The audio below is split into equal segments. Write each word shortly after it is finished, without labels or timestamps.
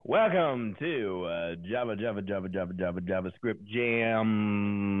Welcome to JavaScript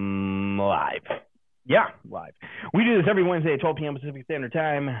Jam Live. Yeah, live. We do this every Wednesday at 12 p.m. Pacific Standard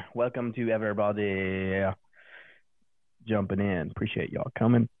Time. Welcome to everybody jumping in. Appreciate y'all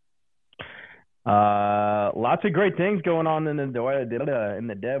coming. Lots of great things going on in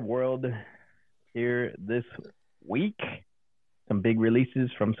the dev world here this week. Some big releases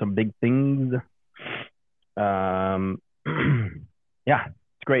from some big things. Yeah.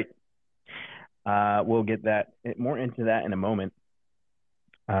 It's great. We'll get more into that in a moment.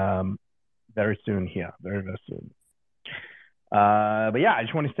 Very soon here. Very, very soon. But yeah, I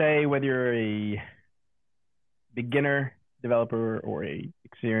just want to say whether you're a beginner developer or a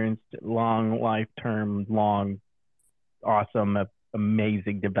experienced, long awesome,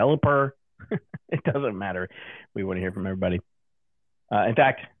 amazing developer, it doesn't matter. We want to hear from everybody. In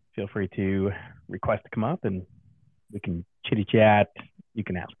fact, feel free to request to come up and we can chitty chat. You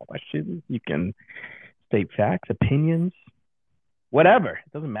can ask questions. You can state facts, opinions, whatever.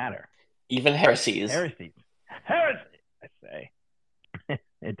 It doesn't matter. Even heresies. Heresy, I say.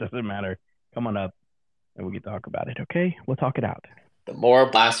 It doesn't matter. Come on up and we can talk about it, okay? We'll talk it out. The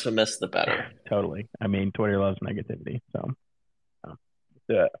more blasphemous, the better. Totally. I mean, Twitter loves negativity, so.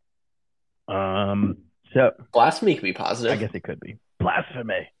 So blasphemy could be positive. I guess it could be.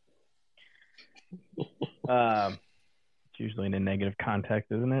 Blasphemy. It's usually in a negative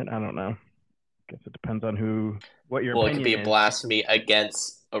context, isn't it? I don't know. I guess it depends on what your opinion is. Well, it could be a blasphemy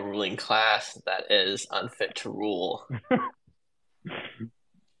against a ruling class that is unfit to rule.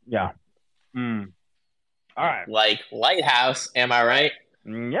 Yeah. All right. Like Lighthouse, am I right?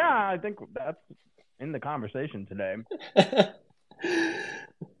 Yeah, I think that's in the conversation today.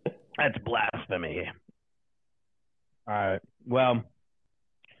 That's blasphemy. All right. Well,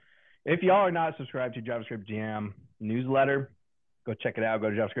 if y'all are not subscribed to JavaScript Jam newsletter, go check it out.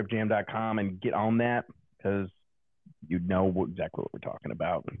 Go to javascriptjam.com and get on that because you know exactly what we're talking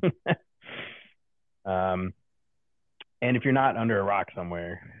about. And if you're not under a rock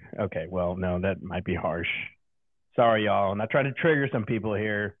somewhere, okay, well, no, that might be harsh. Sorry, y'all. I'm not trying to trigger some people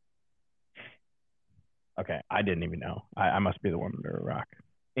here. Okay, I didn't even know. I must be the one under a rock.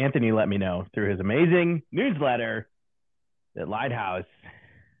 Anthony let me know through his amazing newsletter that Lighthouse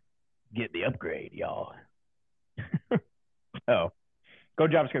get the upgrade, y'all. So go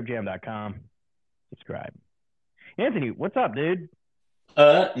javascriptjam.com, subscribe. Anthony, what's up, dude?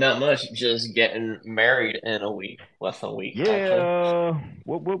 Not much. Just getting married in a week, less than a week. Yeah. Actually.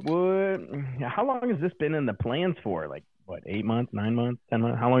 What? How long has this been in the plans for? Like what? 8 months, 9 months, 10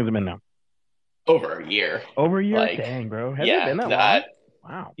 months? How long has it been now? Over a year. Over a year? Like, dang, bro. Has it been that long?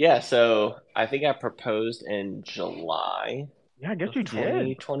 Wow. Yeah. So I think I proposed in July. Yeah, I guess you did.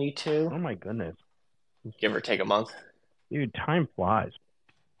 2022. Oh my goodness. Give or take a month. Dude, time flies.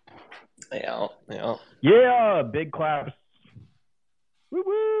 Yeah. Yeah, big claps. Woo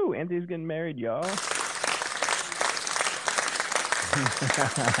woo! Anthony's getting married, y'all. Yeah.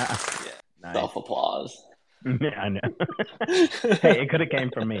 Nice. Self applause. Yeah, I know. Hey, it could have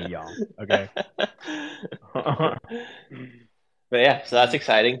came from me, y'all. Okay. But yeah, so that's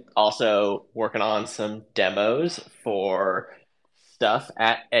exciting. Also working on some demos for stuff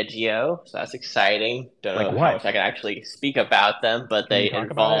at Edgio, so that's exciting. Don't know how much I can actually speak about them, but they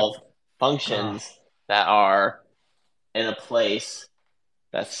involve functions that are in a place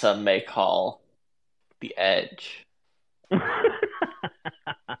that some may call the edge.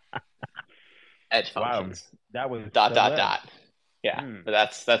 Edge functions. Wow, that was dot. Yeah, but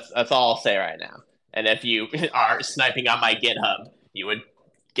that's all I'll say right now. And if you are sniping on my GitHub, you would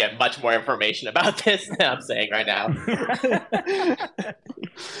get much more information about this than I'm saying right now.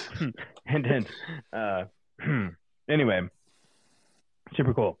 And then, anyway,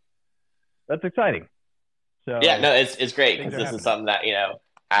 super cool. That's exciting. So yeah, no, it's great because this is something that,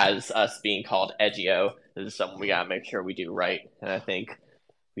 as us being called Edgio, this is something we gotta make sure we do right. And I think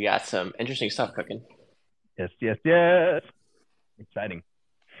we got some interesting stuff cooking. Yes. Exciting.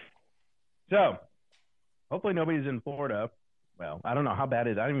 So, hopefully nobody's in Florida. Well, I don't know how bad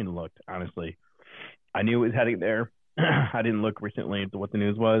it is. I didn't even look, honestly. I knew it was heading there. I didn't look recently into what the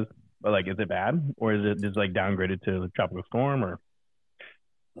news was. But, is it bad? Or is it just, downgraded to the tropical storm? Or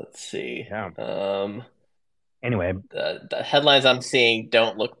let's see. Yeah. Anyway. The headlines I'm seeing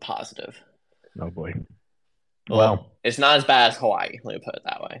don't look positive. Oh, boy. Well, it's not as bad as Hawaii. Let me put it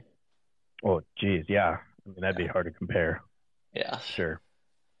that way. Oh, geez, yeah. I mean, that'd be hard to compare. Yeah. Sure.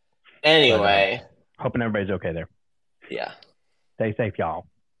 Anyway. But, hoping everybody's okay there. Yeah. Stay safe, y'all.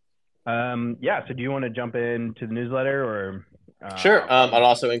 Yeah, so do you want to jump into the newsletter or? Sure. I'd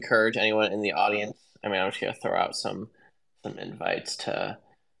also encourage anyone in the audience. I mean, I'm just going to throw out some invites to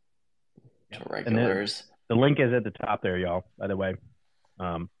to And regulars. The link is at the top there, y'all, by the way.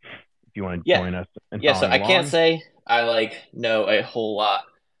 If you want to join us and Yeah, so following I can't along. say I know a whole lot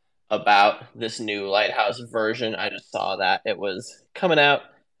about this new Lighthouse version. I just saw that it was coming out,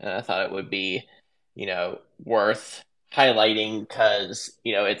 and I thought it would be, worth highlighting because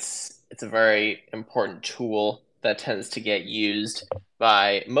it's a very important tool that tends to get used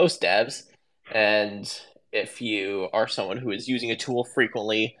by most devs, and if you are someone who is using a tool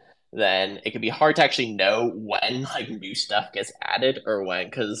frequently, then it can be hard to actually know when like new stuff gets added or when,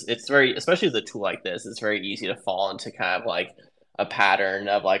 because it's very, especially with a tool like this, it's very easy to fall into kind of like a pattern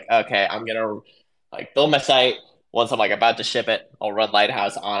of like, okay, I'm gonna like build my site. Once I'm like about to ship it, I'll run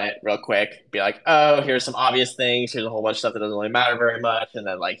Lighthouse on it real quick. Be like, oh, here's some obvious things. Here's a whole bunch of stuff that doesn't really matter very much, and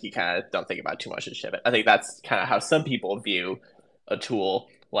then like you kind of don't think about too much and ship it. I think that's kind of how some people view a tool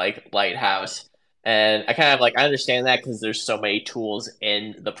like Lighthouse. And I kind of like I understand that because there's so many tools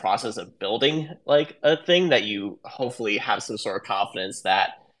in the process of building like a thing that you hopefully have some sort of confidence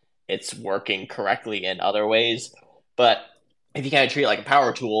that it's working correctly in other ways. But if you kind of treat it like a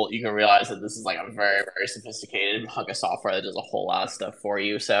power tool, you can realize that this is like a very, very sophisticated hunk of software that does a whole lot of stuff for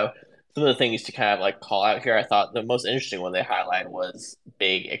you. So some of the things to kind of like call out here, I thought the most interesting one they highlighted was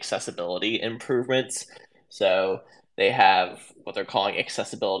big accessibility improvements. So they have what they're calling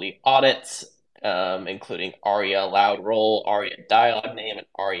accessibility audits, including ARIA loud roll, ARIA dialog name, and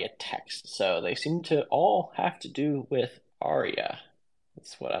ARIA text. So they seem to all have to do with ARIA.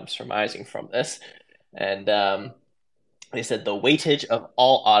 That's what I'm surmising from this. And they said the weightage of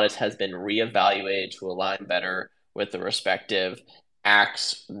all audits has been reevaluated to align better with the respective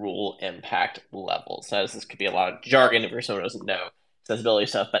acts rule impact levels. So this could be a lot of jargon if someone doesn't know accessibility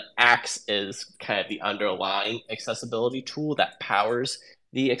stuff, but acts is kind of the underlying accessibility tool that powers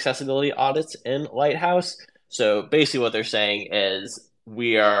the accessibility audits in Lighthouse. So basically what they're saying is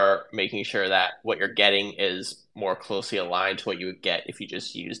we are making sure that what you're getting is more closely aligned to what you would get if you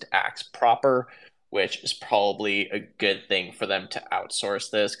just used acts proper, which is probably a good thing for them to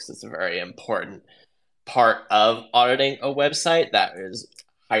outsource this because it's a very important part of auditing a website that is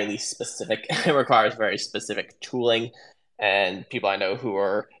highly specific. It requires very specific tooling. And people I know who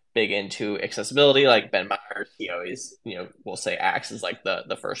are big into accessibility, like Ben Myers, he always, will say Axe is like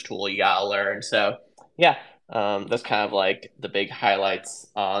the first tool you gotta learn. So yeah, that's kind of like the big highlights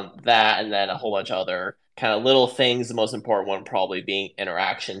on that, and then a whole bunch of other kind of little things. The most important one probably being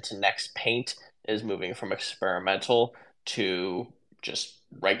interaction to next paint is moving from experimental to just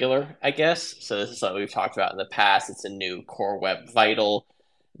regular, I guess. So this is something we've talked about in the past. It's a new Core Web Vital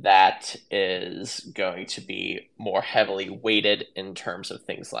that is going to be more heavily weighted in terms of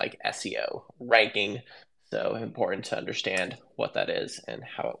things like SEO ranking. So important to understand what that is and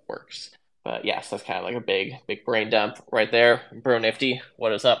how it works. But yes, that's kind of like a big brain dump right there. Bro Nifty,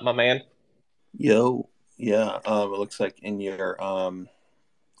 what is up, my man? Yo, yeah. It looks like in your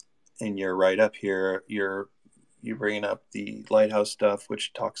write up here, you're bringing up the Lighthouse stuff,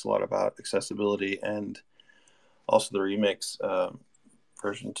 which talks a lot about accessibility, and also the remix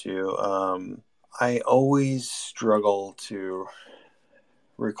version 2. I always struggle to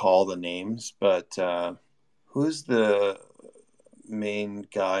recall the names, but who's the main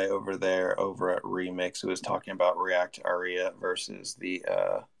guy over there over at Remix who was talking about React Aria versus the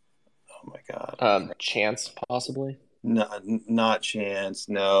oh my god, Chance possibly? No, not Chance.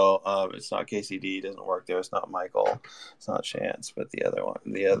 No, it's not KCD. It doesn't work there. It's not Michael. It's not Chance, but the other one,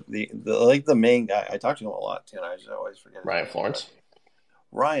 the like the main guy. I talked to him a lot too, and I just always forget his Ryan name. Florence.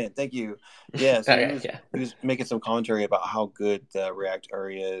 Ryan, thank you. Yeah, so Okay, he was making some commentary about how good React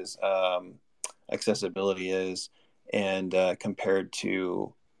Aria's accessibility is, and compared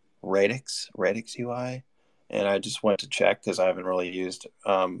to Radix UI, and I just went to check because I haven't really used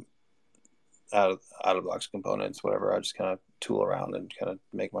out of box components, whatever. I just kind of tool around and kind of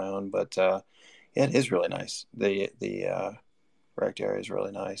make my own. But yeah, it is really nice. The React area is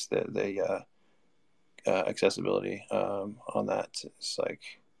really nice. The accessibility on that is like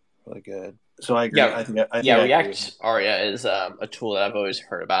really good. So I agree. Yeah, I think I React Aria is a tool that I've always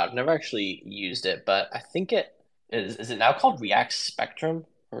heard about. I've never actually used it, but I think it is. Is it now called React Spectrum,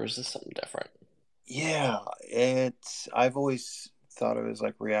 or is this something different? Yeah, I've always thought of it as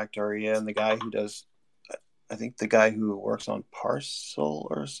like React Aria, and the guy who does, I think the guy who works on Parcel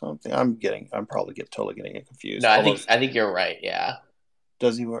or something. I'm probably totally getting it confused. No, I think you're right. Yeah.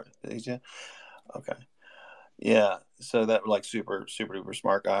 Does he work? Okay. Yeah. So that like super duper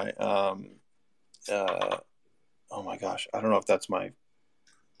smart guy. Oh my gosh, I don't know if that's my.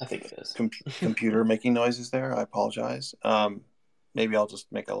 I think it is. Computer making noises there. I apologize. Maybe I'll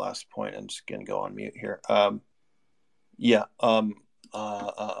just make a last point and just gonna go on mute here. Yeah.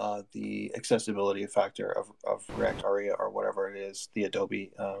 the accessibility factor of React Aria or whatever it is, the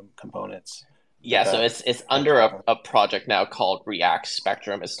Adobe components. Yeah, so it's under a project now called React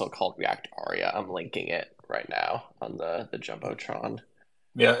Spectrum. It's still called React Aria. I'm linking it right now on the Jumbotron.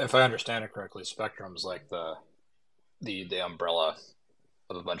 Yeah, if I understand it correctly, Spectrum's like the umbrella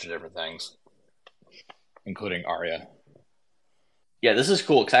of a bunch of different things, including Aria. Yeah, this is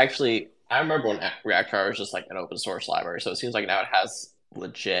cool because I remember when React Aria was just like an open source library, so it seems like now it has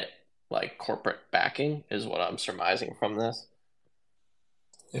legit like corporate backing, is what I'm surmising from this.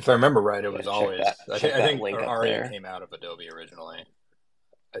 If I remember right, it was always. I think Aria there. came out of Adobe originally.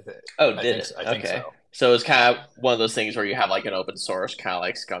 Did it? I think so. So it's kind of one of those things where you have like an open source kind of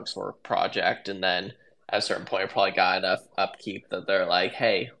like Skunksworks project, and then at a certain point, it probably got enough upkeep that they're like,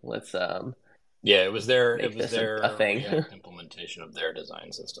 "Hey, let's Yeah, it was their a thing implementation of their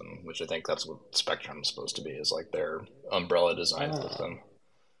design system, which I think that's what Spectrum's supposed to be, is like their umbrella design system.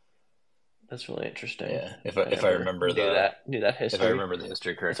 That's really interesting. Yeah, if I remember knew that history. If I remember the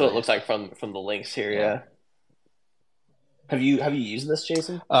history correctly. That's what it looks like from the links here. Yeah. Have you used this,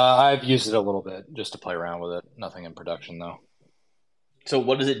 Jason? I've used it a little bit just to play around with it. Nothing in production though. So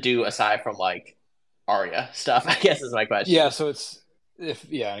what does it do aside from like Aria stuff? I guess is my question. Yeah, so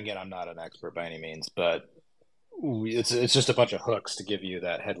and again, I'm not an expert by any means, but it's just a bunch of hooks to give you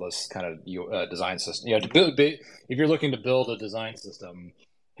that headless kind of design system. You know, if you're looking to build a design system,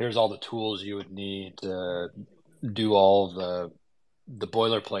 here's all the tools you would need to do all the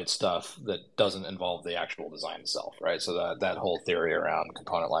boilerplate stuff that doesn't involve the actual design itself, right? So that whole theory around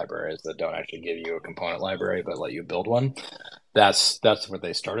component libraries that don't actually give you a component library but let you build one, that's where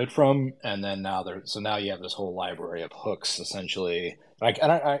they started from. And then now you have this whole library of hooks essentially. Like,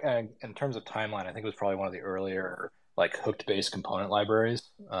 and I in terms of timeline, I think it was probably one of the earlier like hooked based component libraries.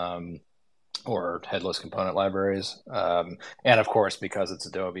 Or headless component libraries. And of course, because it's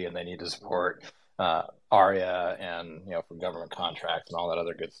Adobe and they need to support Aria and, for government contracts and all that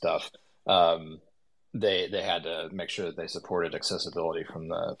other good stuff, they had to make sure that they supported accessibility from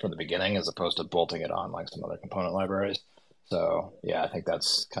the beginning as opposed to bolting it on like some other component libraries. So, yeah, I think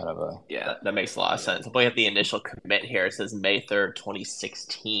that's kind of that makes a lot of sense. I'm looking at the initial commit here. It says May 3rd,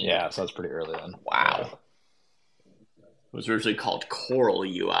 2016. Yeah, so that's pretty early then. Wow. Yeah. It was originally called Coral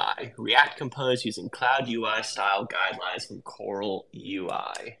UI. React components using Cloud UI style guidelines from Coral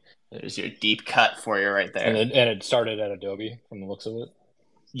UI. There's your deep cut for you right there. And it started at Adobe from the looks of it?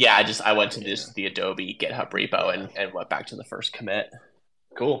 Yeah, I went to the Adobe GitHub repo and went back to the first commit.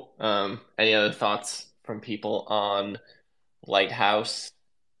 Cool. Any other thoughts from people on Lighthouse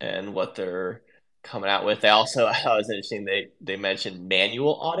and what they're coming out with? They also, I thought it was interesting, they mentioned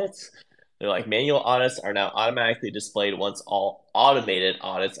manual audits. They're like, manual audits are now automatically displayed once all automated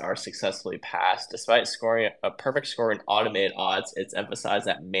audits are successfully passed. Despite scoring a perfect score in automated audits, it's emphasized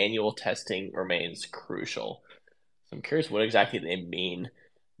that manual testing remains crucial. So I'm curious what exactly they mean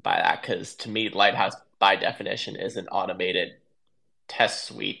by that, because to me, Lighthouse, by definition, is an automated test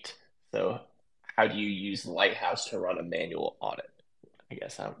suite. So how do you use Lighthouse to run a manual audit? I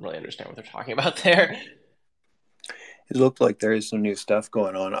guess I don't really understand what they're talking about there. It looked like there is some new stuff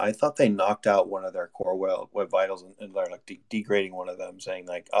going on. I thought they knocked out one of their core web vitals and they're like degrading one of them, saying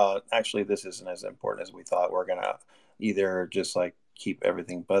like, actually, this isn't as important as we thought. We're going to either just like keep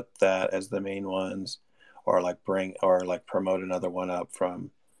everything but that as the main ones, or like promote another one up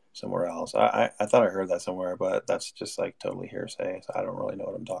from somewhere else. I thought I heard that somewhere, but that's just like totally hearsay. So I don't really know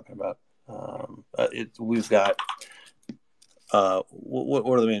what I'm talking about. We've got what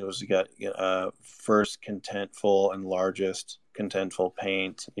are the main ones? You got first contentful and largest contentful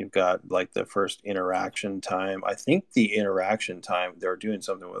paint. You've got like the first interaction time. I think the interaction time, they're doing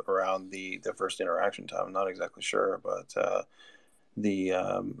something around the first interaction time. I'm not exactly sure, but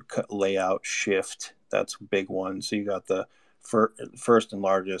the layout shift, that's a big one. So you got the first and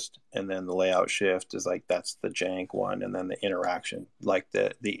largest, and then the layout shift is like, that's the jank one, and then the interaction, like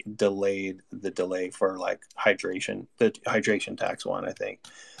the delay for like the hydration tax one. I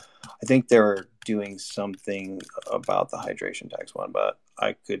think they're doing something about the hydration tax one, but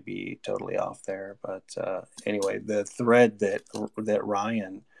I could be totally off there. But anyway, the thread that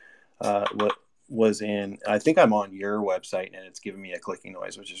Ryan was in, I think I'm on your website and it's giving me a clicking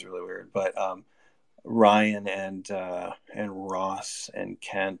noise, which is really weird, but Ryan and Ross and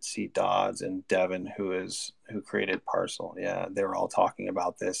Kent C. Dodds and Devin, who created Parcel. Yeah, they were all talking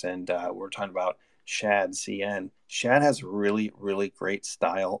about this, and we're talking about Shad CN. Shad has really, really great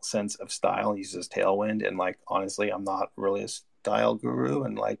sense of style. He uses Tailwind, and like honestly, I'm not really a style guru,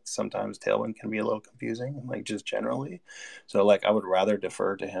 and like sometimes Tailwind can be a little confusing, like just generally. So like I would rather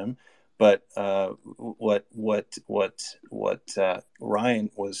defer to him. But what Ryan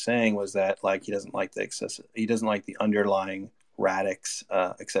was saying was that like he doesn't like the underlying radix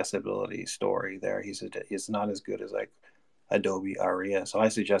accessibility story there. He's not as good as like Adobe Aria. So I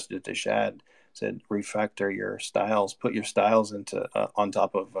suggested to Shad, said refactor your styles, put your styles into on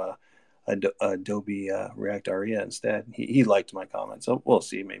top of Adobe React Aria instead. He liked my comment, so we'll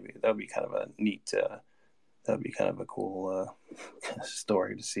see. Maybe that would be kind of a neat. That'd be kind of a cool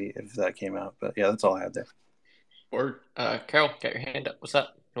story to see if that came out. But yeah, that's all I have there. Or Carol, got your hand up. What's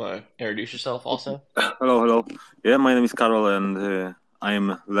up? You want to introduce yourself also? Hello. Yeah, my name is Carol, and I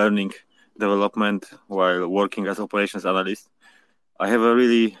am learning development while working as operations analyst. I have a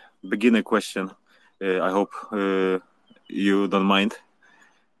really beginner question. I hope you don't mind.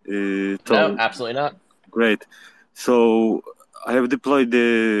 No, absolutely not. Great. So I have deployed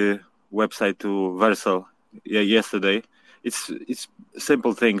the website to Vercel yesterday. It's a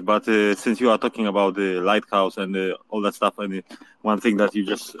simple thing, but since you are talking about the Lighthouse and all that stuff, and one thing that you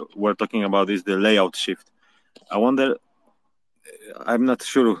just were talking about is the layout shift. I wonder, I'm not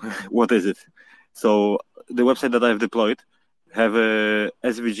sure what is it. So the website that I've deployed have a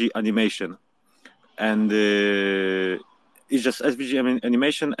SVG animation, and it's just SVG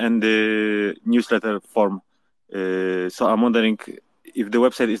animation and the newsletter form. So I'm wondering if the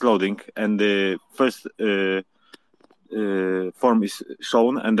website is loading and the first form is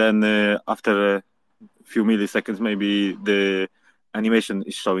shown, and then after a few milliseconds, maybe the animation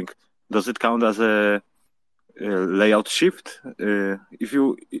is showing. Does it count as a layout shift? If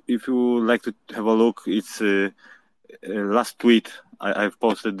you like to have a look, it's last tweet. I've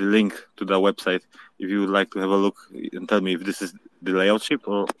posted the link to the website. If you would like to have a look and tell me if this is the layout shift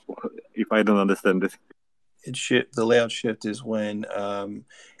or if I don't understand it. The layout shift is when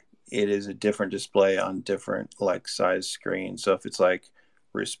it is a different display on different like size screens. So if it's like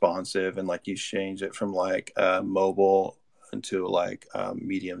responsive and like you change it from like mobile into like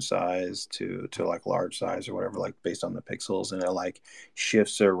medium size to like large size or whatever, like based on the pixels, and it like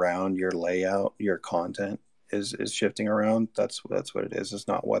shifts around your layout, your content is shifting around. That's what it is. It's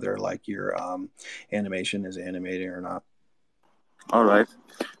not whether like your animation is animating or not. All right.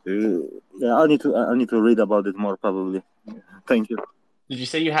 Yeah, I need to read about it more probably. Thank you. Did you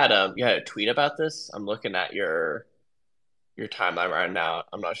say you had a tweet about this? I'm looking at your timeline right now.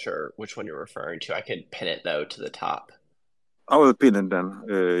 I'm not sure which one you're referring to. I could pin it though to the top. I will pin it then.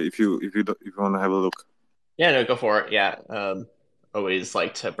 If you want to have a look. Yeah, no, go for it. Yeah, always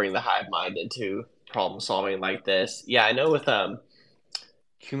like to bring the hive mind into problem solving like this. Yeah, I know with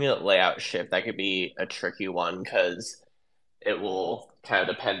cumulative layout shift that could be a tricky one because it will kind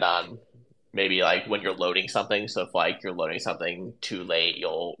of depend on maybe like when you're loading something. So if like you're loading something too late,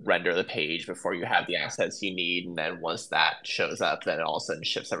 you'll render the page before you have the assets you need, and then once that shows up, then it all of a sudden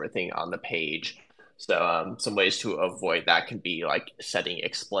shifts everything on the page. So some ways to avoid that can be like setting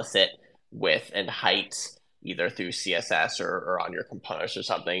explicit width and height either through CSS or on your components or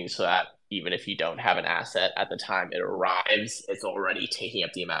something, so that even if you don't have an asset at the time it arrives, it's already taking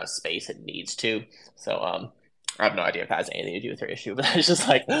up the amount of space it needs to. So I have no idea if that has anything to do with your issue, but that's just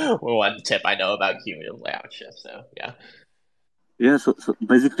like one tip I know about cumulative layout shift. So yeah. Yeah. So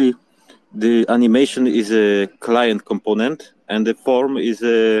basically, the animation is a client component, and the form is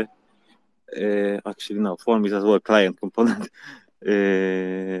a actually no, form is as well client component.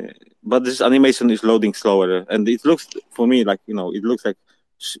 But this animation is loading slower, and it looks for me like it looks like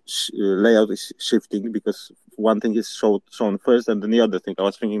layout is shifting because one thing is shown first, and then the other thing. I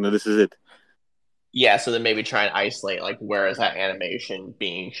was thinking that this is it. Yeah, so then maybe try and isolate like where is that animation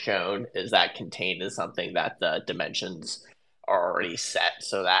being shown? Is that contained in something that the dimensions are already set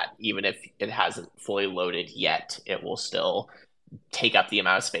so that even if it hasn't fully loaded yet, it will still take up the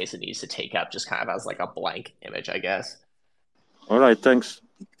amount of space it needs to take up, just kind of as like a blank image, I guess. All right, thanks.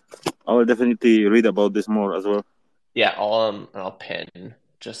 I will definitely read about this more as well. Yeah, I'll pin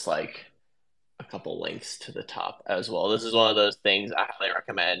just like a couple links to the top as well. This is one of those things I highly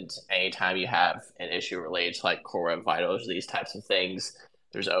recommend anytime you have an issue related to like Core Web Vitals, these types of things.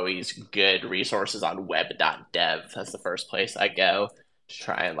 There's always good resources on web.dev. That's the first place I go to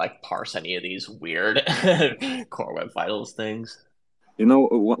try and like parse any of these weird Core Web Vitals things.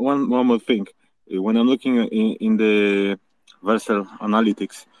 One more thing. When I'm looking in the Vercel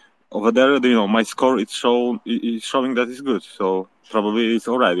analytics, over there, my score is showing that it's good. So probably it's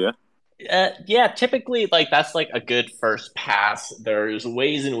all right, yeah? Yeah, typically like that's like a good first pass. There's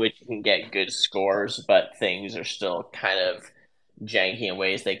ways in which you can get good scores, but things are still kind of janky in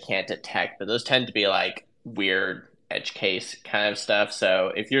ways they can't detect. But those tend to be like weird edge case kind of stuff.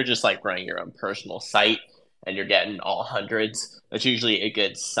 So if you're just like running your own personal site, and you're getting all hundreds, that's usually a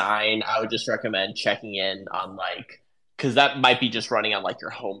good sign. I would just recommend checking in on like, because that might be just running on like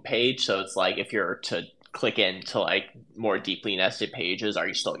your home page. So it's like if you're to click into like more deeply nested pages, are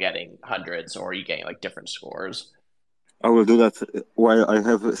you still getting hundreds or are you getting like different scores? I will do that while I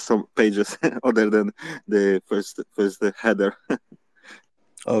have some pages other than the first header.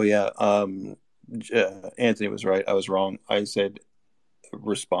 Oh yeah, Anthony was right. I was wrong. I said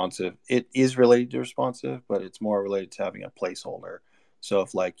responsive. It is related to responsive, but it's more related to having a placeholder. So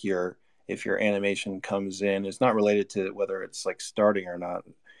if your animation comes in, it's not related to whether it's like starting or not.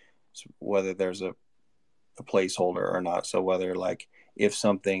 It's whether there's a placeholder or not. So whether like if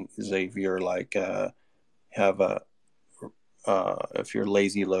something is if you're like have a if you're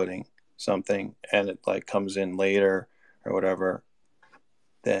lazy loading something and it like comes in later or whatever,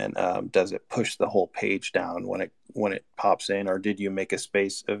 then does it push the whole page down when it pops in, or did you make a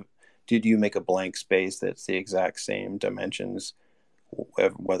blank space that's the exact same dimensions,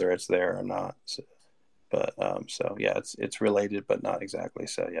 whether it's there or not? So yeah, it's related but not exactly.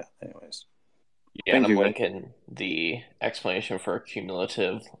 So yeah, anyways. Yeah, and I'm linking the explanation for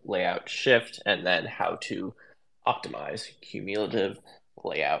cumulative layout shift and then how to optimize cumulative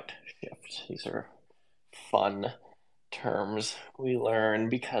layout shift. These are fun terms we learn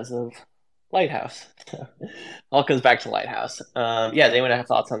because of Lighthouse. All comes back to Lighthouse. Yeah, does anyone have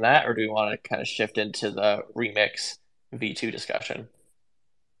thoughts on that, or do we want to kind of shift into the Remix V2 discussion?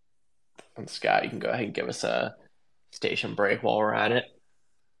 And Scott, you can go ahead and give us a station break while we're at it.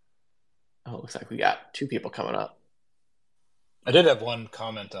 Oh, looks like we got two people coming up. I did have one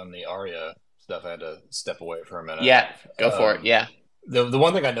comment on the ARIA stuff. I had to step away for a minute. Yeah, go for it. Yeah. The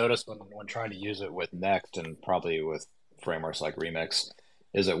one thing I noticed when trying to use it with Next and probably with frameworks like Remix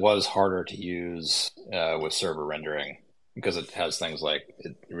is it was harder to use with server rendering because it has things like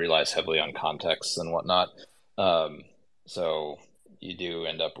it relies heavily on context and whatnot. So you do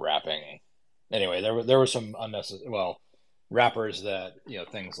end up wrapping. Anyway, there were some unnecessary wrappers that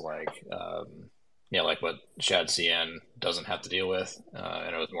things like like what Shad CN doesn't have to deal with,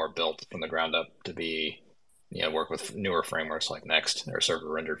 and it was more built from the ground up to be work with newer frameworks like Next or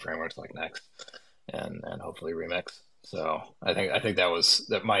server rendered frameworks like Next and hopefully Remix. So I think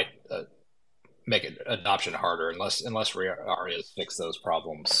that might make it adoption harder unless ARIAs fix those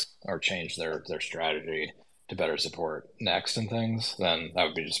problems or change their strategy to better support Next and things. Then that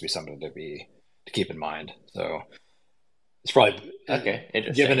would just be something to keep in mind. So it's probably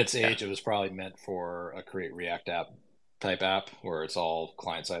given its age, it was probably meant for a create React app type app where it's all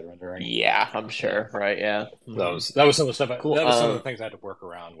client side rendering. Yeah, I'm sure. Right? Yeah. That was some of the stuff. Cool. That was some of the things I had to work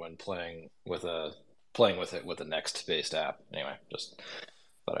around when playing with it with a Next based app. Anyway, just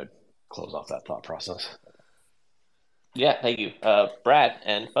thought I'd close off that thought process. Yeah, thank you, Brad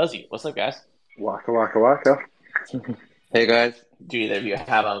and Fuzzy. What's up, guys? Waka waka waka. Hey guys. Do either of you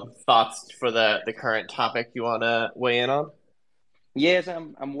have thoughts for the current topic you want to weigh in on? Yes,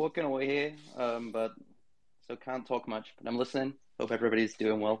 I'm working away here, but so can't talk much. But I'm listening. Hope everybody's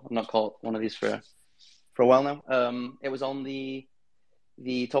doing well. I've not caught one of these for a while now. It was on the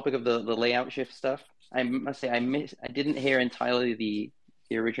topic of the layout shift stuff. I must say I didn't hear entirely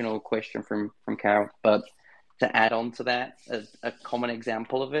the original question from Carol, but to add on to that, a common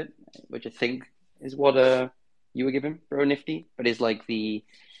example of it, which I think is what you were given, Bro Nifty, but is like a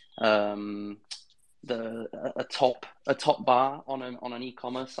top bar on an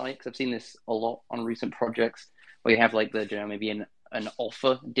e-commerce site. Because I've seen this a lot on recent projects where you have like maybe an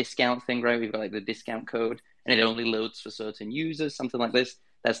offer discount thing, right? We've got like the discount code and it only loads for certain users, something like this.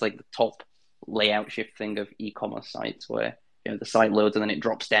 That's like the top layout shift thing of e-commerce sites where the site loads and then it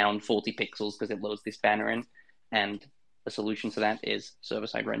drops down 40 pixels because it loads this banner in. And the solution to that is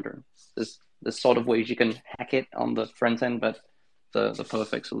server-side rendering. There's sort of ways you can hack it on the front end, but the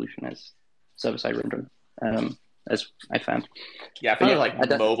perfect solution is server-side rendering, as I found. Yeah, I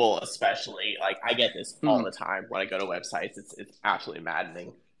find mobile especially. Like I get this all the time when I go to websites. It's absolutely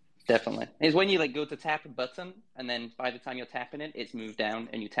maddening. Definitely. It's when you go to tap a button and then by the time you're tapping it, it's moved down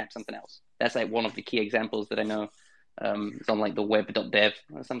and you tap something else. That's like one of the key examples that I know. It's on like the web.dev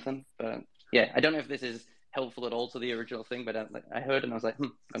or something. But yeah, I don't know if this is helpful at all to the original thing, but I heard and I was like,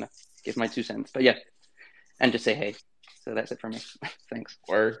 I'm gonna give my 2 cents. But yeah, and just say hey. So that's it from me. Thanks.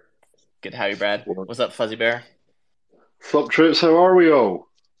 Word. Good to have you, Brad. What's up, Fuzzy Bear? Sup, troops? How are we all?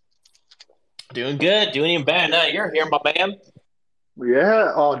 Doing good. Doing even better now. You're here, my man.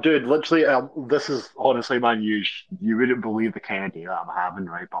 Yeah. Oh, dude. Literally, this is honestly my news. You wouldn't believe the kind of day that I'm having,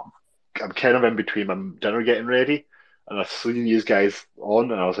 right? But I'm kind of in between my dinner getting ready, And I seen these guys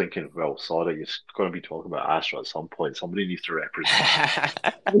on, and I was thinking, well, sorry, you're going to be talking about Astro at some point. Somebody needs to represent.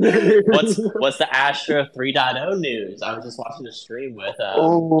 What's the Astro 3.0 news? I was just watching the stream with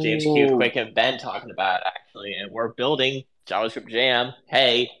James Q, Oh, Quick, and Ben talking about it, actually, and we're building JavaScript Jam,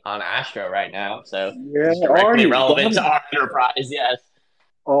 hey, on Astro right now. So yeah, it's are directly you? relevant to our enterprise, yes.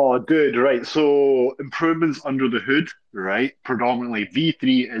 Oh, dude, right. So improvements under the hood, right? Predominantly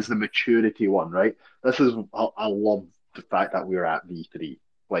V3 is the maturity one, right? This is I love the fact that we're at V3.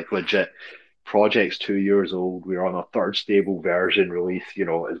 Like legit. Project's 2 years old. We're on a third stable version release.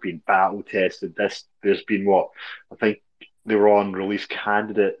 It's been battle tested. There's been what? I think they were on release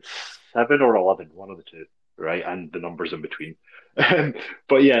candidate 7 or 11, one of the two, right? And the numbers in between.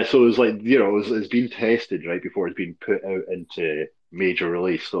 But yeah, so it's like, it's been tested right before it's been put out into major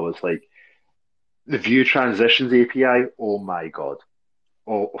release. So it's like the Vue Transitions API. Oh my God.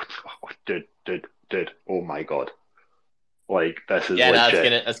 Oh, dude. Oh my God. Like this is Yeah, no,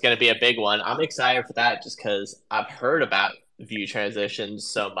 legit. that's gonna be a big one. I'm excited for that just because I've heard about Vue transitions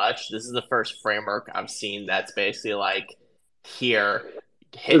so much. This is the first framework I've seen that's basically like here,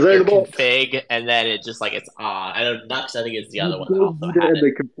 Is hit out your of the box. config, and then it just like it's on. I don't Nux, I think it's the You other one that don't also need it had in it.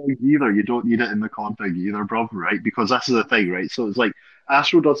 the config either. You don't need it in the config either, bro, right? Because this is the thing, right? So it's like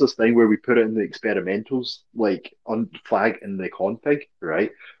Astro does this thing where we put it in the experimentals, like on flag in the config,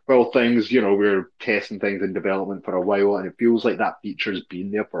 right? Well, things, we're testing things in development for a while, and it feels like that feature's been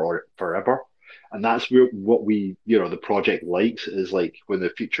there for forever. And that's what the project likes is like when the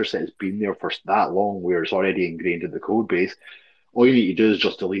feature set has been there for that long, where it's already ingrained in the code base. All you need to do is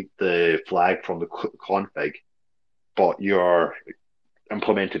just delete the flag from the config, but your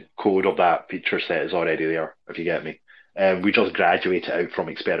implemented code of that feature set is already there, if you get me. We just graduate it out from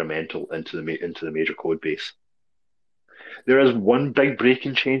experimental into the major code base. There is one big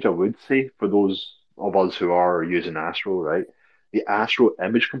breaking change I would say for those of us who are using Astro, right? The Astro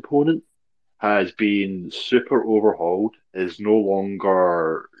image component has been super overhauled, is no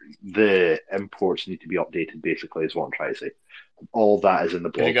longer the imports need to be updated, basically, is what I'm trying to say. All of that is in the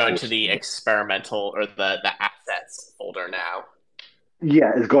If you blog go into post. the experimental or the assets folder now,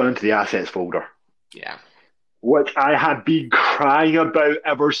 Yeah, it's gone into the assets folder, yeah. which I have been crying about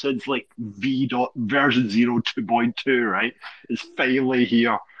ever since like version 0 2.2, right? It's finally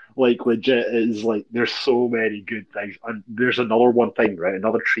here. Like legit, it's like there's so many good things. And there's another one thing, right?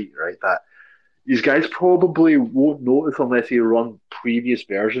 Another treat, right? That these guys probably won't notice unless you run previous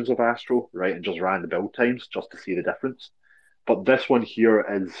versions of Astro, right? And just ran the build times just to see the difference. But this one here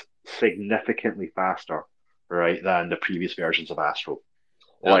is significantly faster, right, than the previous versions of Astro.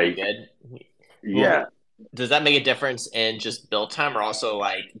 That'll be Like, good. yeah, Well, does that make a difference in just build time or also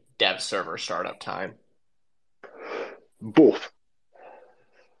like dev server startup time? both.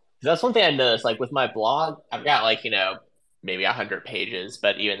 That's one thing I noticed. Like with my blog, I've got like maybe 100 pages,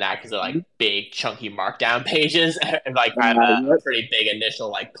 but even that because they're like big chunky markdown pages, and like I have a pretty big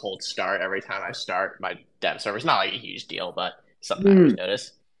initial like cold start every time I start my dev server. It's not like a huge deal, but something I always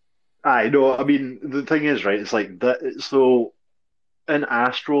notice. I know. I mean, the thing is, right? It's like that. So in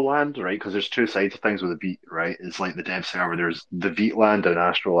Astroland, right? Because there's two sides of things with the Vite, right? It's like the dev server. There's the Vite land and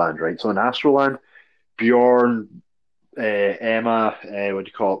Astroland, right? So in Astroland, Bjorn, Emma, what do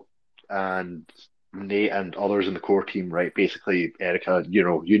you call it, and Nate and others in the core team, right? Basically, Erica,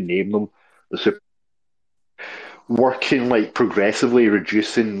 you name them, the super working like progressively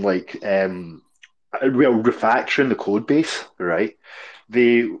reducing refactoring the code base, right?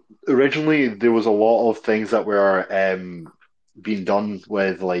 They originally there was a lot of things that were being done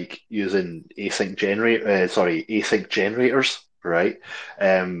with like using async generators, right?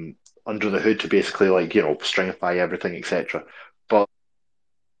 Under the hood to basically like stringify everything, etc. But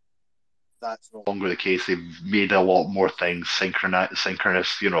that's no longer the case. They've made a lot more things synchronous.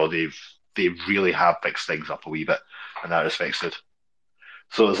 They really have fixed things up a wee bit, and that is fixed it.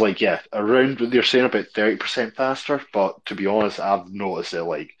 So it's like, yeah, around they're saying about 30% faster, but to be honest, I've noticed it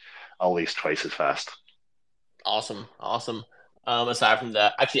like at least twice as fast. Awesome, awesome. Aside from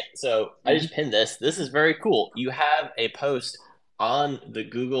that, actually, so I just pinned this. This is very cool. You have a post on the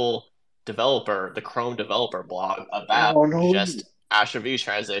the Chrome developer blog about Oh no. just Astro Vue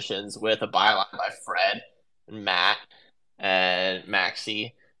transitions with a byline by Fred and Matt and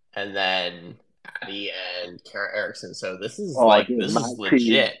Maxi, and then Addy and Kara Erickson. So this is Oh, like dude, this is Maxi,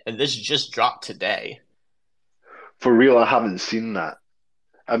 legit, and this just dropped today. for real, I haven't seen that.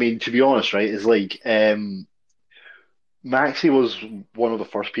 I mean, to be honest, right, it's like Maxi was one of the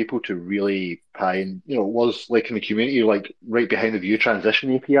first people to really was like in the community, like right behind the Vue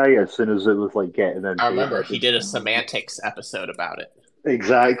Transition API as soon as it was like getting in I remember beta. he did a semantics episode about it.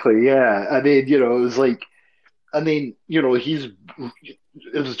 Exactly, yeah. And then, it was like I mean, it was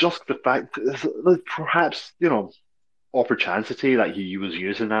just the fact that perhaps, opportunity that he was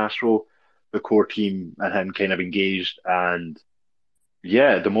using Astro, the core team and him kind of engaged. And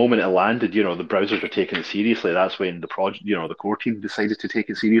yeah, the moment it landed, the browsers were taking it seriously. That's when the project, the core team decided to take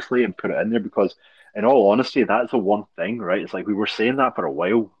it seriously and put it in there because, in all honesty, that's the one thing, right? It's like we were saying that for a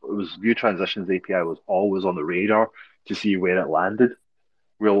while. It was View Transitions API was always on the radar to see where it landed.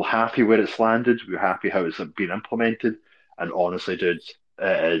 We're happy where it's landed. We're happy how it's been implemented. And honestly, dudes,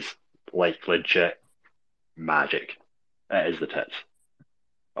 it is like legit magic. It is the tits.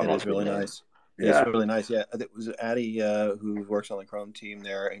 It is really nice. Yeah. It's really nice. Yeah, it was Addy who works on the Chrome team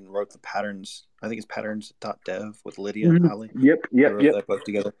there and wrote the patterns. I think it's patterns.dev with Lydia and Holly. Yep. They wrote that book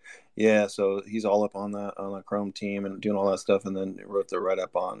together. Yeah, so he's all up on the Chrome team and doing all that stuff, and then wrote the write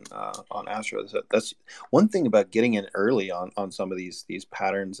up on Astro. So that's one thing about getting in early on some of these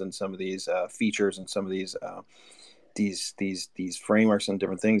patterns and some of these features and some of these frameworks and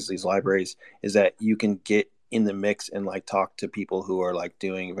different things, these libraries, is that you can get in the mix and like talk to people who are like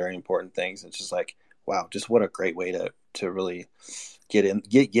doing very important things. It's just like, wow, just what a great way to really get it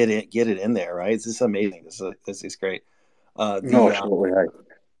in there, right? It's just amazing. This is great. Absolutely right.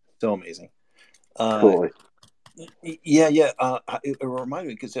 So amazing. Totally. Yeah. It reminded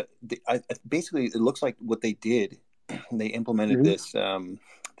me because basically it looks like what they did. They implemented this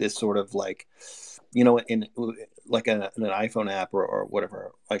sort of like, in like an iPhone app or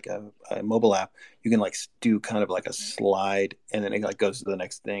whatever, like a mobile app, you can like do kind of like a slide, and then it like goes to the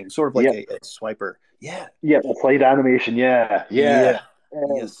next thing, sort of like a swiper. Yeah. Yeah, a slide animation. Yeah. Yes.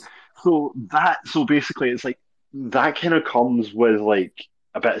 So basically, it's like that kind of comes with like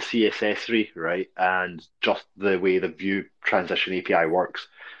a bit of CSS3, right? And just the way the View Transition API works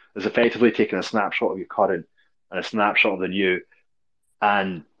is effectively taking a snapshot of your current and a snapshot of the new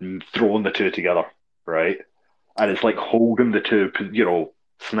and throwing the two together, right? And it's like holding the two,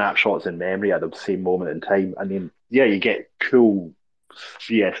 snapshots in memory at the same moment in time. I mean, yeah, you get cool.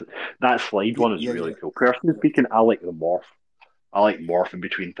 Yes, that slide one is really cool. Personally speaking, I like the morph. I like morphing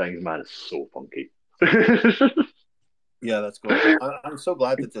between things, man. It's so funky. Yeah, that's cool. I'm so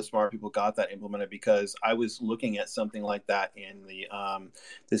glad that the smart people got that implemented, because I was looking at something like that in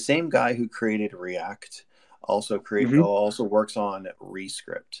the same guy who created React also works on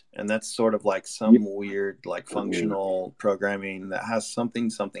Rescript, and that's sort of like some weird like functional programming that has something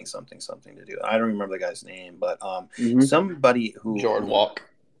to do. I don't remember the guy's name, but somebody who Jordan Walk.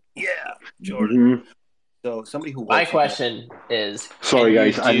 Yeah, Jordan. So somebody who my question is, sorry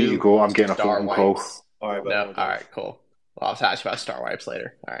guys, I need to go. I'm getting a phone call. All right, all right, cool. Well, I'll ask you about star wipes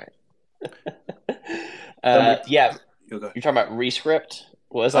later. All right. Yeah, you're talking about Rescript.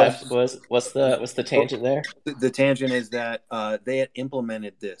 What's the tangent there? The tangent is that they had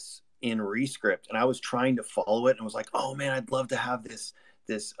implemented this in Rescript, and I was trying to follow it, and was like, oh man, I'd love to have this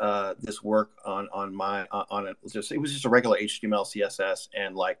work on it. It was just a regular HTML, CSS,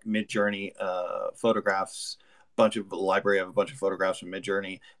 and like Midjourney photographs. Library of a bunch of photographs from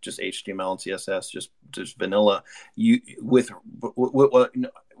Midjourney, just HTML and CSS, just vanilla. With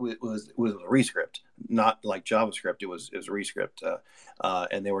Rescript, not like JavaScript. It was Rescript,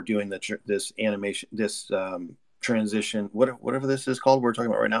 and they were doing this animation, this transition, whatever this is called. We're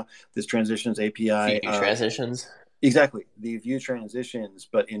talking about right now. This transitions API. Transitions. Exactly, the View transitions,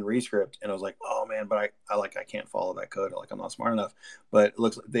 but in Rescript, and I was like, oh man, but I can't follow that code. Like I'm not smart enough. But it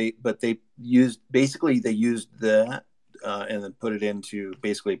looks like they used that and then put it into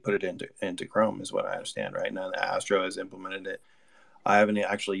Chrome, is what I understand right now. Astro has implemented it. I haven't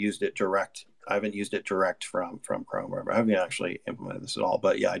actually used it direct. I haven't used it direct from Chrome. I haven't actually implemented this at all.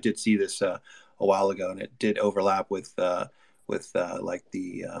 But yeah, I did see this a while ago, and it did overlap with like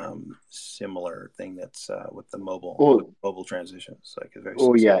the similar thing that's with the mobile transitions. Like it's very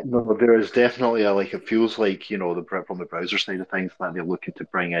no, there is definitely it feels like from the browser side of things that they're looking to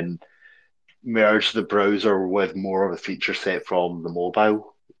merge the browser with more of a feature set from the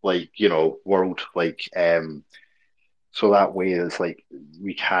mobile world, so that way it's like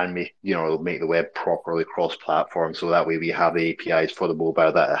we can make the web properly cross-platform, so that way we have the APIs for the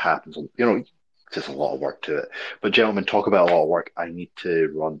mobile that it happens on, just a lot of work to it. But gentlemen, talk about a lot of work. I need to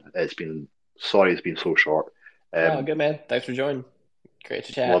run. It's been so short. Good man. Thanks for joining. Great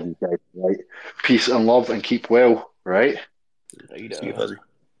to chat. Love you guys. Right. Peace and love, and keep well. Right. See you, Fuzzy.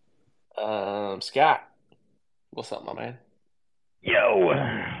 Scott, what's up, my man? Yo,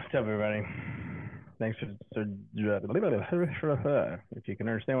 what's up, everybody? Thanks for if you can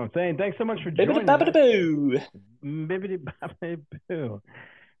understand what I'm saying. Thanks so much for joining. Bibbidi-bobbidi-boo.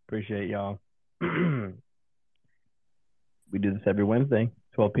 Appreciate y'all. We do this every Wednesday,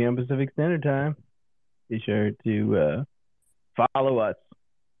 12 p.m. Pacific Standard Time. be sure to follow us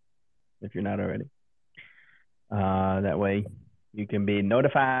if you're not already. That way you can be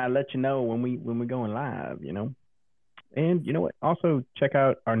notified, let you know when we're going live, you know. And you know what? Also check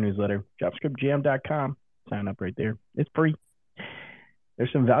out our newsletter, javascriptgm.com. Sign up right there. It's free.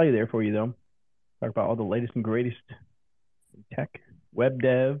 There's some value there for you though. Talk about all the latest and greatest in tech, web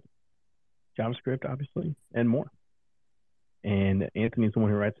dev, JavaScript, obviously, and more. And Anthony's the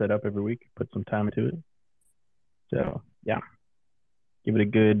one who writes that up every week, puts some time into it. So yeah, give it a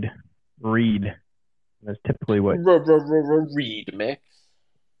good read. That's typically what read mix.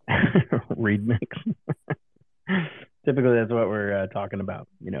 Read mix. Typically, that's what we're talking about,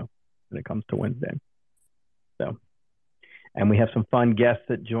 you know, when it comes to Wednesday. So, and we have some fun guests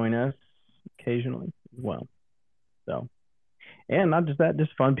that join us occasionally as well. So, and not just that,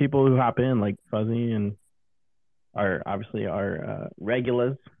 just fun people who hop in, like Fuzzy and our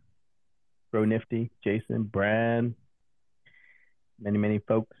regulars, Bro Nifty, Jason, Brad, many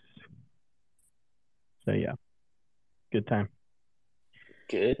folks. So yeah, good time.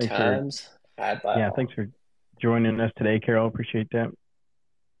 Good times. Thanks for joining us today, Carol. Appreciate that.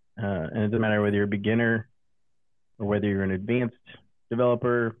 And it doesn't matter whether you're a beginner or whether you're an advanced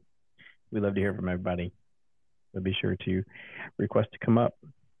developer. We love to hear from everybody. So be sure to request to come up,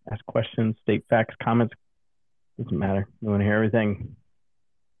 ask questions, state facts, comments. Doesn't matter. We want to hear everything.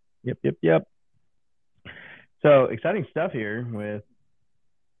 Yep. So exciting stuff here with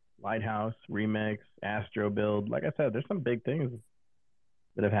Lighthouse, Remix, Astro build. Like I said, there's some big things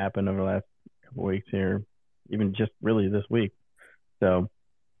that have happened over the last couple weeks here, even just really this week. So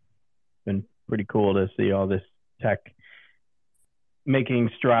it's been pretty cool to see all this tech making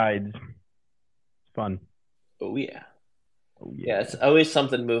strides. It's fun. Oh yeah. It's always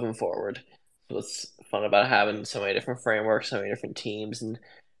something moving forward. What's fun about having so many different frameworks, so many different teams, and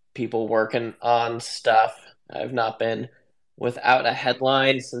people working on stuff. I've not been without a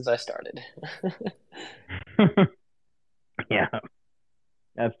headline since I started. Yeah,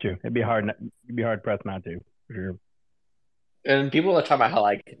 that's true. It'd be hard pressed not to, for sure. And people are talking about how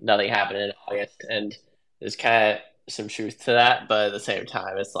like nothing happened in August, and there's kind of some truth to that, but at the same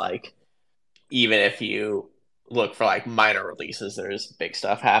time, it's like even if you look for like minor releases, there's big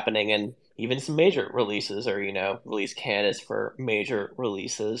stuff happening, and even some major releases or release candidates for major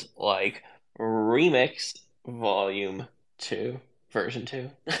releases like Remix Volume 2, Version 2.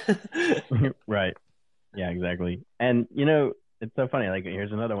 Right. Yeah, exactly. And it's so funny. Like,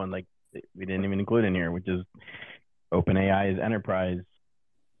 here's another one like we didn't even include in here, which is OpenAI's Enterprise.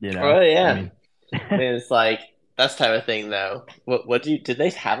 Oh yeah. I mean, it's like that's the type of thing though. What did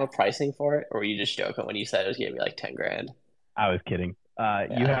they have a pricing for it, or were you just joking when you said it was gonna be like $10,000? I was kidding.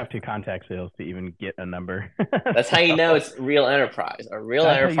 You have to contact sales to even get a number. That's how you know it's real enterprise. A real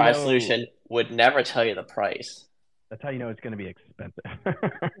enterprise solution would never tell you the price. That's how you know it's going to be expensive.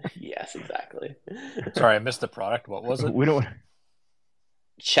 Yes, exactly. Sorry, I missed the product. What was it? We don't.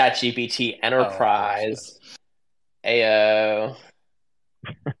 ChatGPT Enterprise. Ayo.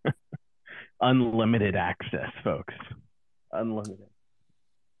 Unlimited access, folks. Unlimited.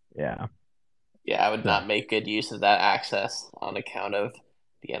 Yeah. Yeah, I would not make good use of that access on account of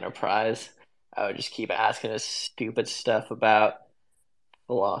the enterprise. I would just keep asking us stupid stuff about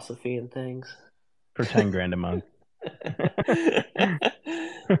philosophy and things. For $10,000 a month.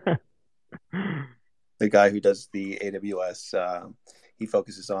 The guy who does the AWS, he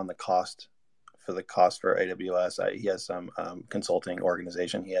focuses on the cost for AWS. He has some consulting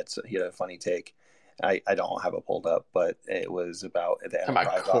organization. He had a funny take. I don't have it pulled up, but it was about the enterprise.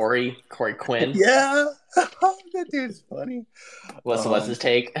 About Corey Quinn. Yeah, that dude's funny. What's his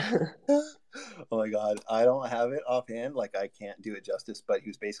take? Oh my god, I don't have it offhand. Like I can't do it justice. But he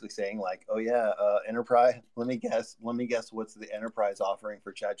was basically saying like, oh yeah, enterprise. Let me guess. What's the enterprise offering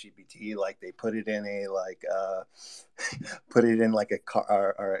for ChatGPT? Like they put it in a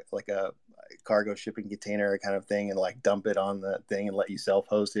car or like a cargo shipping container kind of thing and like dump it on the thing and let you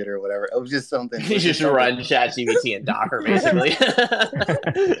self-host it or whatever. It was just something. You just run ChatGPT and Docker basically.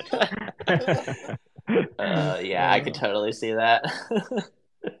 Yeah, I could totally see that.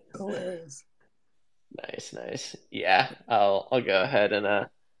 Hilarious. Nice. Yeah, I'll go ahead and oh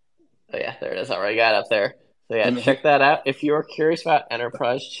yeah, there it is. I already got it up there. So yeah, check that out if you're curious about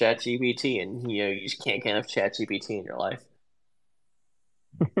enterprise ChatGPT and you just can't get enough ChatGPT in your life.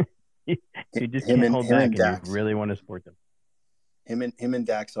 You just can't hold back and you really want to support them. him and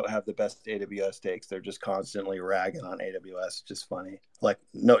Dax don't have the best AWS takes. They're just constantly ragging on AWS. It's just funny. Like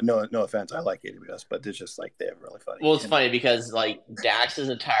no offense, I like AWS, but it's just like they have really funny. Well, it's funny because like Dax's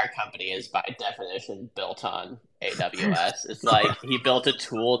entire company is by definition built on AWS. It's like he built a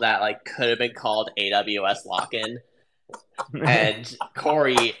tool that like could have been called AWS lock-in, and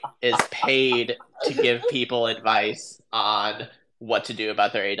Corey is paid to give people advice on what to do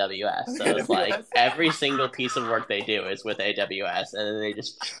about their AWS. So it's like every single piece of work they do is with AWS, and then they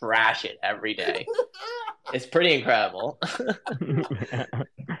just trash it every day. It's pretty incredible. That's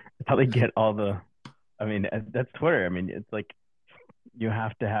how they get all the. I mean, that's Twitter. I mean, it's like you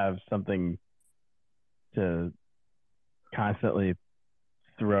have to have something to constantly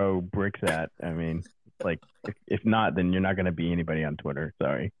throw bricks at. I mean, like if not, then you're not going to be anybody on Twitter.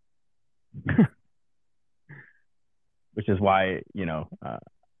 Sorry. Which is why, you know,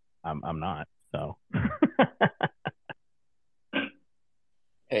 I'm not. So.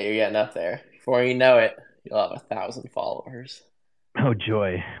 Hey, you're getting up there. Before you know it, you'll have 1,000 followers. Oh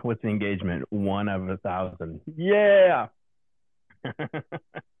joy! What's the engagement? 1 of 1,000. Yeah.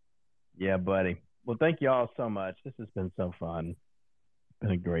 Yeah, buddy. Well, thank you all so much. This has been so fun.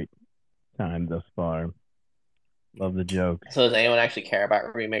 Been a great time thus far. Love the joke. So does anyone actually care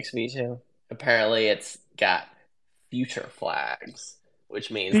about Remix V2? Apparently, it's got future flags, which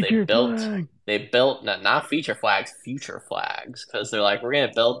means they built not feature flags, future flags, because they're like, we're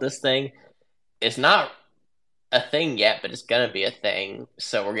gonna build this thing. It's not a thing yet, but it's gonna be a thing.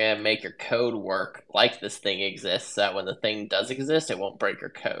 So we're gonna make your code work like this thing exists, so that when the thing does exist, it won't break your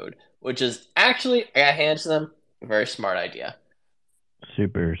code. Which is actually, I gotta hand to them, a very smart idea.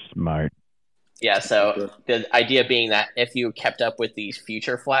 Super smart. Yeah, so the idea being that if you kept up with these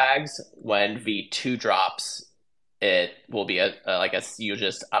future flags, when V2 drops, it will be you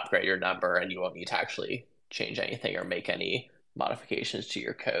just upgrade your number and you won't need to actually change anything or make any modifications to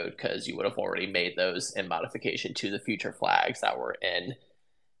your code because you would have already made those in modification to the future flags that were in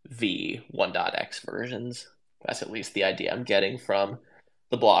v1.x versions. That's at least the idea I'm getting from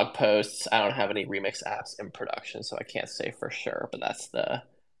the blog posts. I don't have any Remix apps in production, so I can't say for sure, but that's the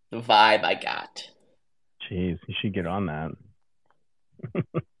vibe I got. Jeez, you should get on that.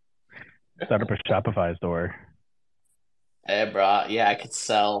 Start up a Shopify store. Hey, bro. Yeah, I could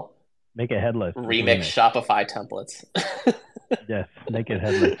sell. Make it headless. Remix Shopify templates. Yes, make it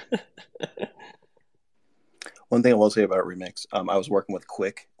headless. One thing I will say about Remix, I was working with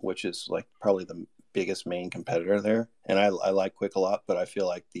Quick, which is like probably the biggest main competitor there, and I like Quick a lot, but I feel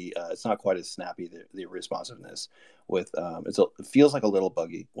like it's not quite as snappy, the responsiveness with it feels like a little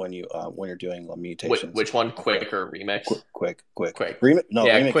buggy when you're doing mutations. Which one, Quick or Remix? Quick. Remix,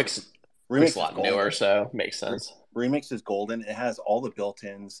 Remix, Quick's a lot newer, so makes sense. Remix is golden. It has all the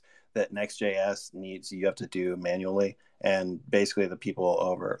built-ins that Next.js needs you have to do manually, and basically the people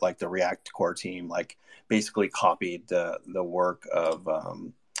over like the React core team like basically copied the work of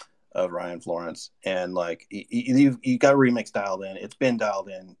Ryan Florence, and like you got Remix dialed in. It's been dialed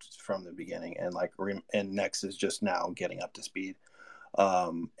in from the beginning, and like and Next is just now getting up to speed.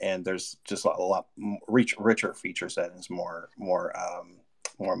 And there's just a lot richer feature set, is more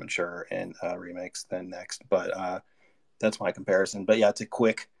mature in Remix than Next, but that's my comparison. But yeah, it's a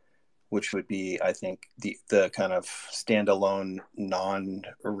Quick, which would be, I think, the kind of standalone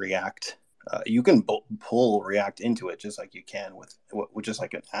non-React. You can pull React into it just like you can with just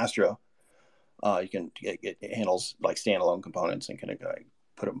like an Astro. You can it handles like standalone components and can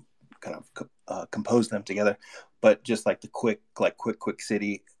put them kind of compose them together. But just like the Quick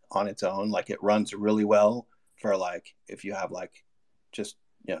City on its own, like it runs really well for like if you have like just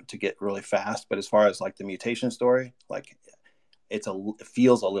to get really fast. But as far as like the mutation story, like it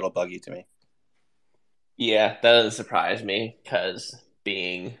feels a little buggy to me. Yeah, that doesn't surprise me because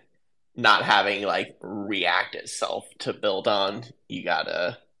not having like React itself to build on, you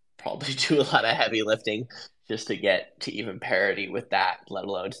gotta probably do a lot of heavy lifting just to get to even parity with that, let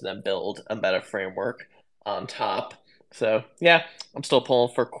alone to then build a meta framework on top. So yeah, I'm still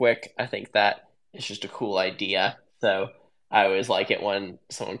pulling for Quick. I think that it's just a cool idea. So I always like it when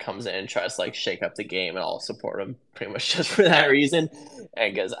someone comes in and tries to like shake up the game, and I'll support them pretty much just for that reason,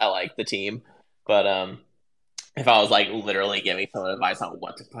 and because I like the team. But if I was like literally giving someone advice on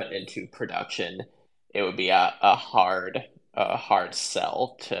what to put into production, it would be a hard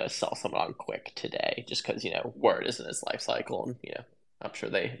sell to sell someone on Quick today, just because Word is in its life cycle, and I'm sure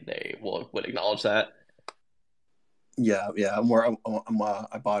they would acknowledge that. Yeah.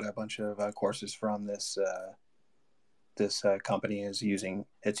 I bought a bunch of courses from this. This company it's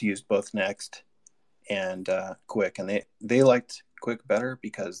used both Next and Quick, and they liked Quick better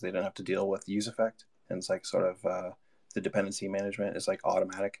because they didn't have to deal with use effect, and it's like sort of dependency management is like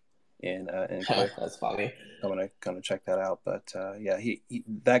automatic in Quick. That's funny. I'm gonna check that out. But yeah, he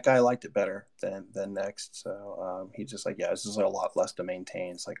that guy liked it better than Next. So he's just like, yeah, it's just a lot less to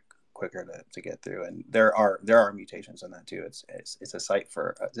maintain. It's like quicker to get through, and there are mutations in that too. It's a site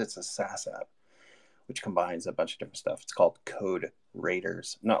for it's a SaaS app which combines a bunch of different stuff. It's called Code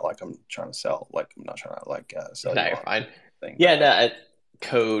Raiders. Not like I'm trying to sell, like I'm not trying to sell you fine. Thing, yeah, no,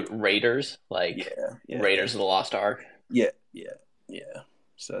 Code Raiders, like Raiders of the Lost Ark. Yeah.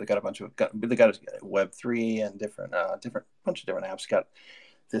 So they got a bunch of they got Web3 and different bunch of different apps. Got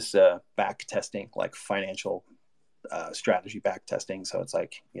this back testing, like financial strategy back testing. So it's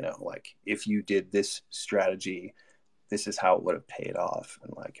like, like if you did this strategy, this is how it would have paid off,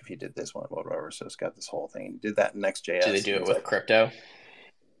 and like if you did this one, whatever. So it's got this whole thing. Did that in Next.js? Do they do it with crypto?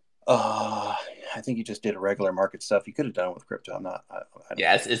 I think you just did a regular market stuff. You could have done it with crypto. I'm not.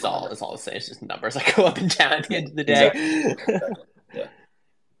 It's all the same. It's just numbers that go up and down at the end of the day. Exactly. Yeah.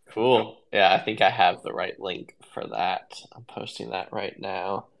 Cool. Yeah, I think I have the right link for that. I'm posting that right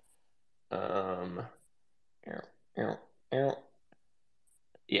now.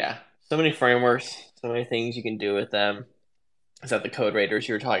 Yeah. So many frameworks, so many things you can do with them. Is that the Code Raiders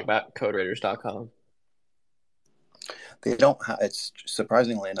you were talking about? CodeRaiders.com. They don't have. It's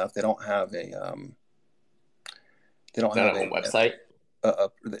surprisingly enough, they don't have a. They don't have a website.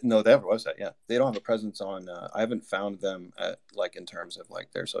 No, they have a website. Yeah, they don't have a presence on. I haven't found them at in terms of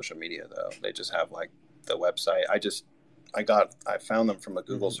their social media though. They just have the website. I found them from a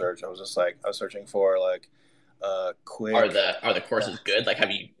Google search. I was searching for Quick. Are the courses good? Like,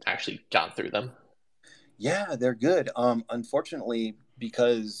 have you actually gone through them? Yeah, they're good. Unfortunately,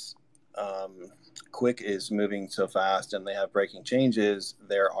 because Quick is moving so fast and they have breaking changes,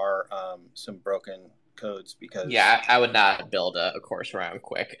 there are some broken codes because I would not build a course around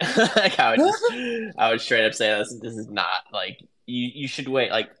Quick. I would straight up say this is not you should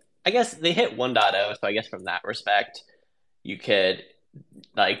wait. I guess they hit 1.0, so I guess from that respect you could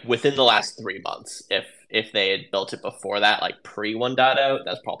within the last 3 months, if they had built it before that, pre 1.0,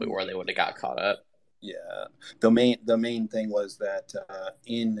 that's probably where they would have got caught up. Yeah, the main thing was that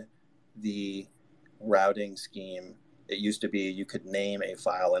in the routing scheme, it used to be you could name a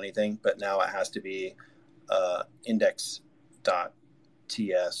file anything, but now it has to be index.ts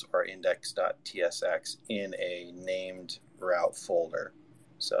or index.tsx in a named route folder.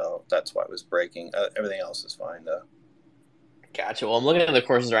 So that's why it was breaking. Everything else is fine though. Gotcha. Well, I'm looking at the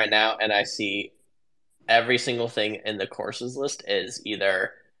courses right now, and I see every single thing in the courses list is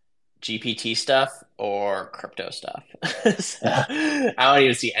either GPT stuff or crypto stuff. So, I don't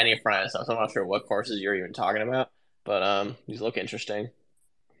even see any front end stuff. So I'm not sure what courses you're even talking about, but these look interesting.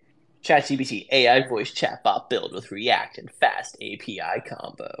 ChatGPT AI voice chatbot build with React and fast API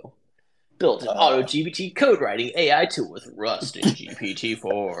combo. Built an auto GPT code writing AI tool with Rust and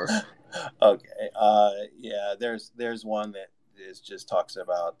GPT-4. Okay. Yeah. There's one that just talks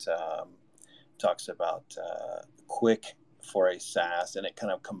about Quick for a SaaS, and it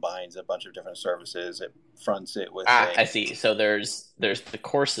kind of combines a bunch of different services. It fronts it with. I see. So there's the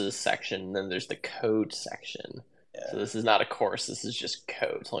courses section, and then there's the code section. Yeah. So this is not a course. This is just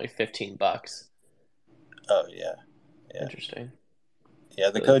code. It's only $15. Oh yeah. Interesting. Yeah,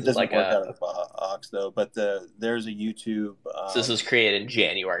 the code doesn't work out of the box though, but there's a YouTube. So this was created in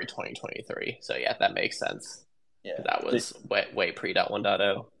January 2023. So yeah, that makes sense. Yeah, that was way pre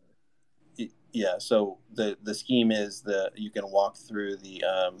 1.0. Yeah, so the scheme is you can walk through the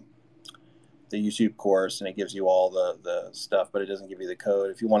YouTube course and it gives you all the stuff, but it doesn't give you the code.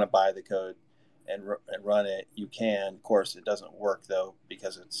 If you want to buy the code and run it, you can. Of course, it doesn't work though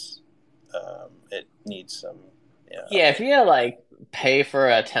because it needs some. Yeah, if you pay for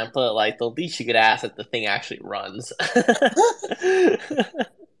a template, the least you could ask that the thing actually runs.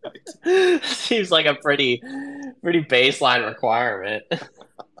 Seems like a pretty baseline requirement.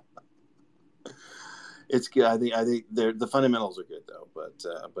 It's good. I think the fundamentals are good though, but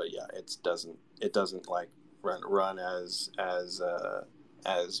yeah, it doesn't run as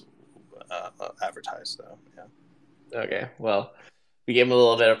advertised though. Yeah. Okay. Well, we gave them a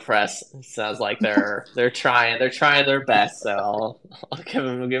little bit of press. It sounds like they're trying their best. So I'll give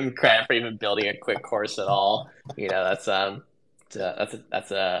them credit for even building a quick course at all. That's a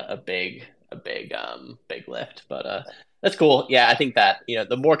big lift, but that's cool. Yeah, I think that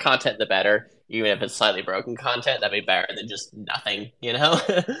the more content, the better. Even if it's slightly broken content, that'd be better than just nothing.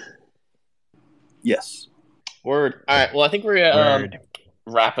 Yes. Word. All right. Well, I think we're gonna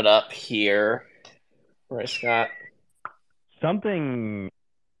wrap it up here. Right, Scott? Something.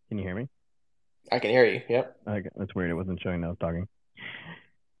 Can you hear me? I can hear you. Yep. Okay, that's weird. It wasn't showing I was talking.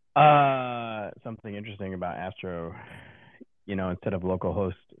 Something interesting about Astro, instead of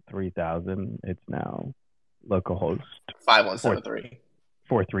localhost 3000, it's now localhost 5173.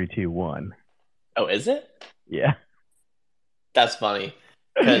 4321. Oh, is it? Yeah. That's funny.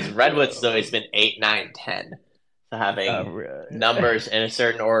 Because Redwood's always been 8, 9, 10. So having numbers in a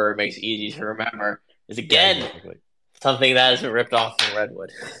certain order makes it easy to remember. Is again something that has been ripped off from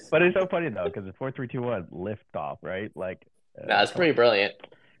Redwood. But it's so funny though, because it's 4321 lift off, right? Like, that's pretty brilliant.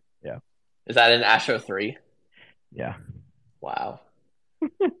 Yeah. Is that in Astro 3? Yeah. Wow.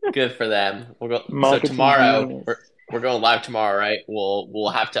 Good for them. So tomorrow we're going live tomorrow, right?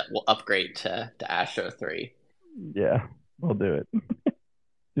 We'll upgrade to Astro 3. Yeah, we'll do it.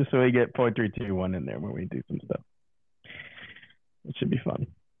 Just so we get 0.321 in there when we do some stuff. It should be fun.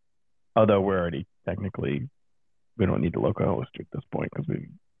 Although we're already technically, we don't need to localhost at this point because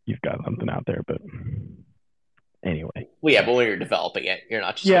you've got something out there. But anyway. Well, yeah, but when you're developing it, you're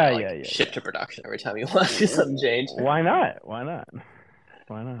not just ship to production every time you want to do something change. Why not?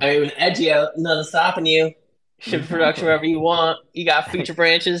 I mean, with Edgio, nothing stopping you. Ship to production wherever you want. You got feature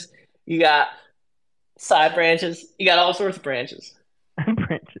branches. You got side branches. You got all sorts of branches.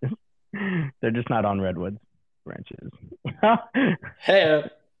 Branches. They're just not on Redwood branches. Hey.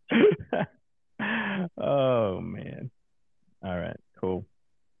 Oh man. All right, cool.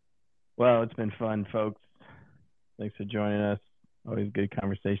 Well, it's been fun, folks. Thanks for joining us. Always good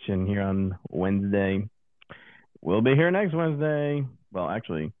conversation here on Wednesday. We'll be here next Wednesday. Well,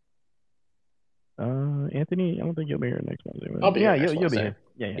 actually, Anthony, I don't think you'll be here next Wednesday. I'll be here next you'll be here.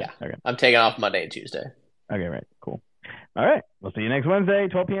 Yeah. Okay. I'm taking off Monday and Tuesday. Okay, right. Cool. All right. We'll see you next Wednesday,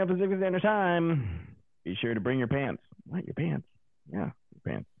 12 p.m. Pacific Standard Time. Be sure to bring your pants. What? Your pants? Yeah, your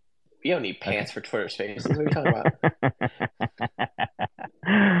pants. You don't need pants for Twitter Spaces. What are you talking about?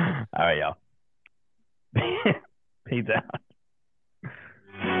 All right, y'all. Peace out.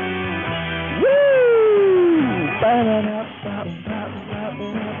 Woo!